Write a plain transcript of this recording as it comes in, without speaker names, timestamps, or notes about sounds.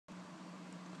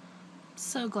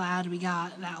So glad we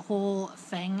got that whole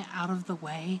thing out of the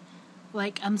way.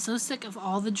 Like, I'm so sick of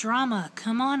all the drama.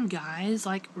 Come on, guys.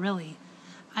 Like, really.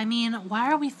 I mean,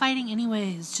 why are we fighting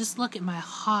anyways? Just look at my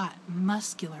hot,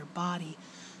 muscular body.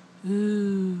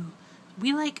 Ooh.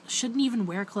 We, shouldn't even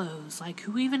wear clothes. Like,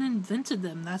 who even invented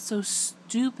them? That's so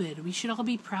stupid. We should all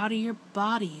be proud of your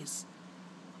bodies.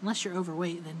 Unless you're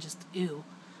overweight, then just ew.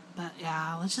 But,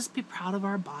 yeah, let's just be proud of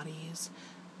our bodies.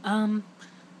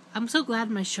 I'm so glad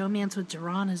my showmance with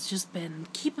Duran has just been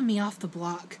keeping me off the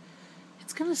block.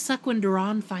 It's gonna suck when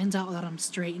Duran finds out that I'm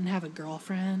straight and have a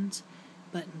girlfriend.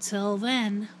 But until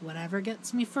then, whatever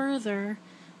gets me further.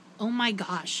 Oh my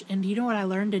gosh, and you know what I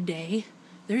learned today?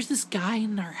 There's this guy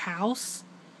in our house.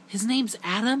 His name's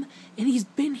Adam, and he's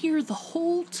been here the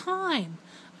whole time.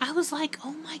 I was like,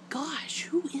 oh my gosh,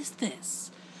 who is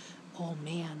this? Oh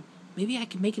man, maybe I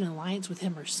can make an alliance with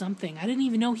him or something. I didn't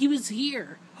even know he was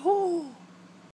here.